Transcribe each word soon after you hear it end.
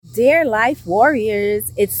Dear Life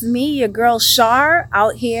Warriors, it's me, your girl Shar,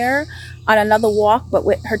 out here on another walk, but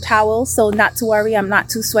with her towel. So not to worry, I'm not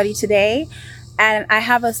too sweaty today. And I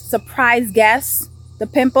have a surprise guest, the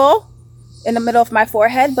pimple in the middle of my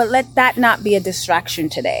forehead, but let that not be a distraction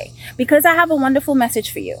today because I have a wonderful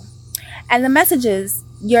message for you. And the message is,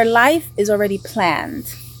 your life is already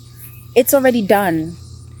planned. It's already done.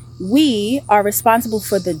 We are responsible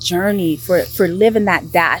for the journey, for living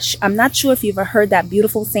that dash. I'm not sure if you've ever heard that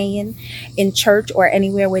beautiful saying in church or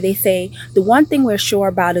anywhere where they say, the one thing we're sure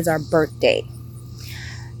about is our birthday.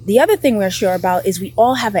 The other thing we're sure about is we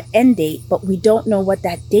all have an end date, but we don't know what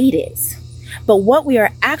that date is. But what we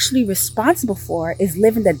are actually responsible for is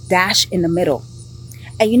living the dash in the middle.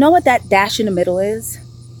 And you know what that dash in the middle is?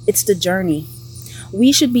 It's the journey.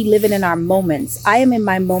 We should be living in our moments. I am in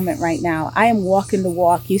my moment right now. I am walking the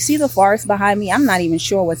walk. You see the forest behind me? I'm not even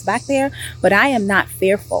sure what's back there, but I am not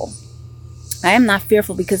fearful. I am not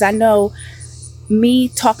fearful because I know me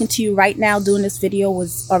talking to you right now doing this video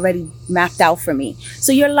was already mapped out for me.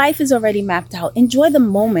 So your life is already mapped out. Enjoy the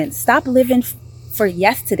moment. Stop living for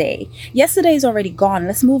yesterday. Yesterday is already gone.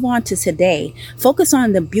 Let's move on to today. Focus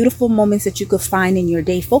on the beautiful moments that you could find in your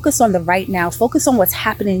day. Focus on the right now. Focus on what's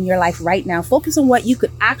happening in your life right now. Focus on what you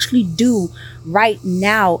could actually do right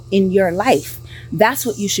now in your life. That's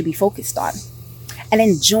what you should be focused on. And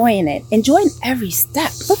enjoying it. Enjoying every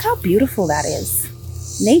step. Look how beautiful that is.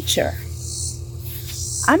 Nature.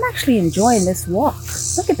 I'm actually enjoying this walk.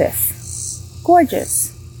 Look at this.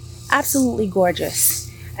 Gorgeous. Absolutely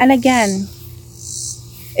gorgeous. And again,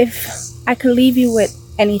 if I could leave you with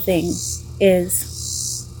anything,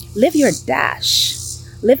 is live your dash.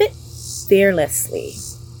 Live it fearlessly.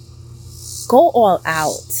 Go all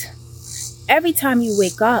out. Every time you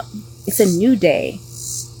wake up, it's a new day.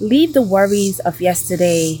 Leave the worries of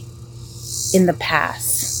yesterday in the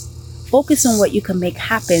past. Focus on what you can make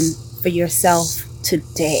happen for yourself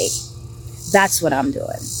today. That's what I'm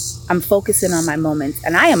doing. I'm focusing on my moments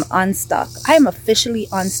and I am unstuck. I am officially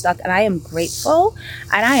unstuck and I am grateful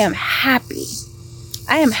and I am happy.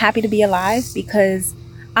 I am happy to be alive because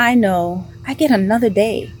I know I get another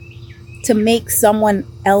day to make someone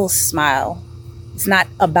else smile. It's not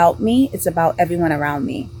about me. It's about everyone around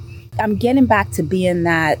me. I'm getting back to being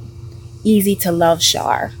that easy to love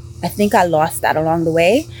Shar. I think I lost that along the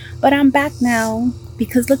way, but I'm back now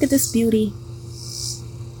because look at this beauty.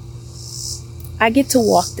 I get to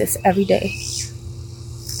walk this every day,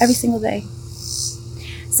 every single day.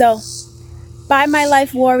 So, bye my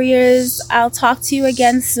life warriors. I'll talk to you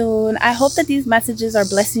again soon. I hope that these messages are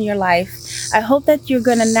blessing your life. I hope that you're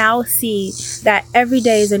going to now see that every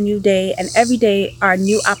day is a new day and every day are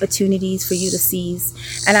new opportunities for you to seize.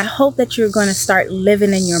 And I hope that you're going to start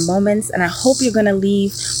living in your moments. And I hope you're going to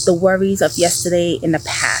leave the worries of yesterday in the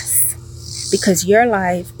past because your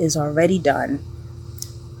life is already done.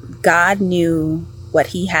 God knew what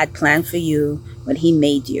he had planned for you when he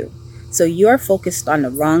made you. So you're focused on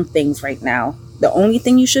the wrong things right now. The only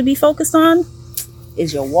thing you should be focused on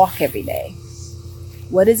is your walk every day.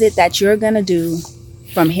 What is it that you're going to do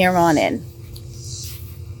from here on in?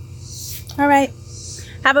 All right.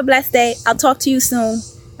 Have a blessed day. I'll talk to you soon.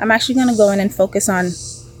 I'm actually going to go in and focus on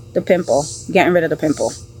the pimple, getting rid of the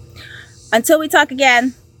pimple. Until we talk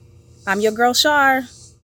again, I'm your girl Shar.